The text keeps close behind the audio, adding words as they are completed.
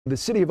The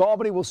city of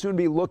Albany will soon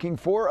be looking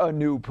for a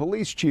new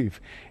police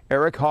chief.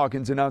 Eric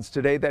Hawkins announced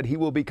today that he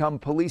will become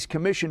police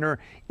commissioner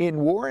in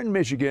Warren,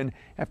 Michigan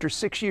after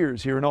 6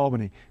 years here in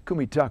Albany.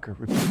 Kumi Tucker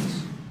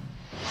reports.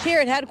 Here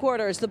at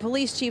headquarters, the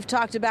police chief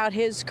talked about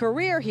his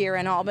career here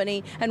in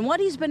Albany and what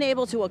he's been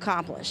able to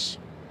accomplish.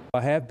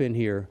 I have been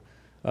here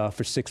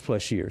for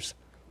 6+ years.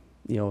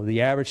 You know, the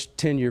average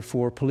tenure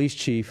for a police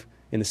chief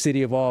in the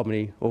city of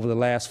Albany over the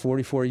last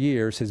 44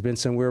 years has been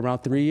somewhere around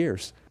 3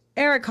 years.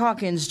 Eric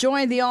Hawkins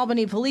joined the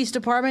Albany Police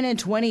Department in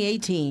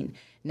 2018.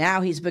 Now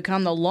he's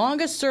become the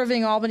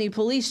longest-serving Albany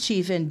police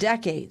chief in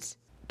decades.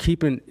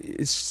 Keeping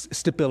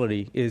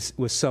stability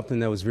was something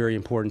that was very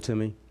important to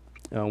me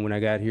when I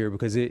got here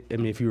because,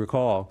 if you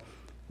recall,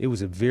 it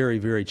was a very,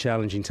 very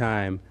challenging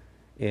time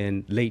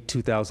in late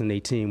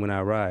 2018 when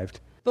I arrived.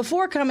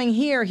 Before coming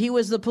here, he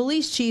was the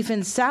police chief in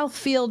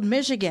Southfield,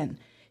 Michigan.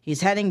 He's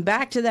heading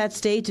back to that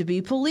state to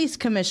be police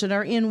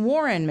commissioner in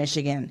Warren,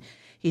 Michigan.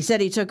 He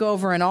said he took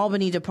over an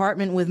Albany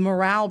department with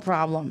morale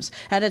problems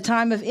at a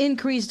time of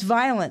increased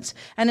violence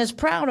and is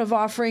proud of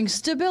offering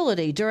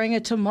stability during a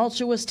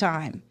tumultuous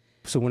time.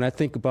 So when I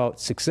think about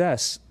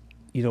success,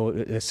 you know,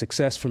 a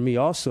success for me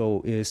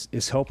also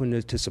is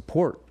helping to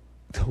support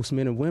those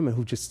men and women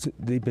who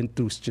they've been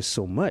through just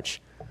so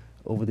much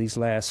over these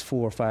last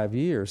 4 or 5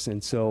 years.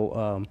 And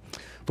so,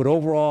 but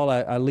overall,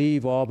 I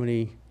leave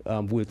Albany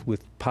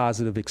with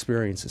positive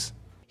experiences.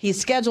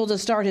 He's scheduled to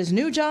start his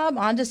new job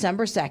on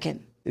December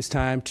 2nd. It's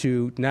time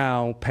to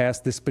now pass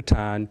this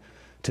baton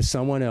to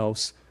someone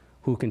else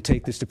who can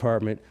take this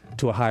department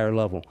to a higher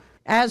level.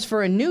 As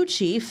for a new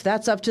chief,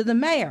 that's up to the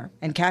mayor,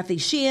 and Kathy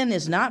Sheehan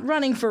is not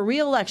running for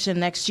re-election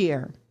next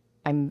year.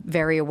 I'm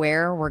very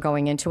aware we're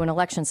going into an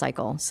election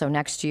cycle. So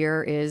next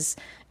year is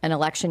an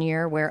election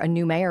year where a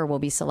new mayor will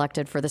be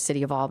selected for the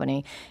city of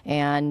Albany.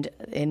 And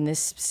in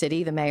this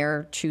city, the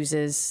mayor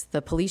chooses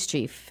the police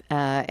chief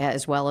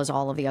as well as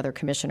all of the other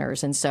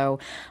commissioners. And so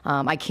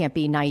I can't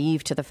be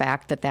naive to the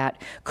fact that that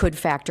could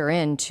factor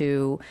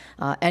into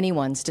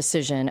anyone's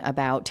decision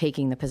about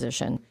taking the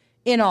position.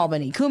 In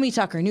Albany, Kumi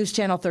Tucker, News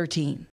Channel 13.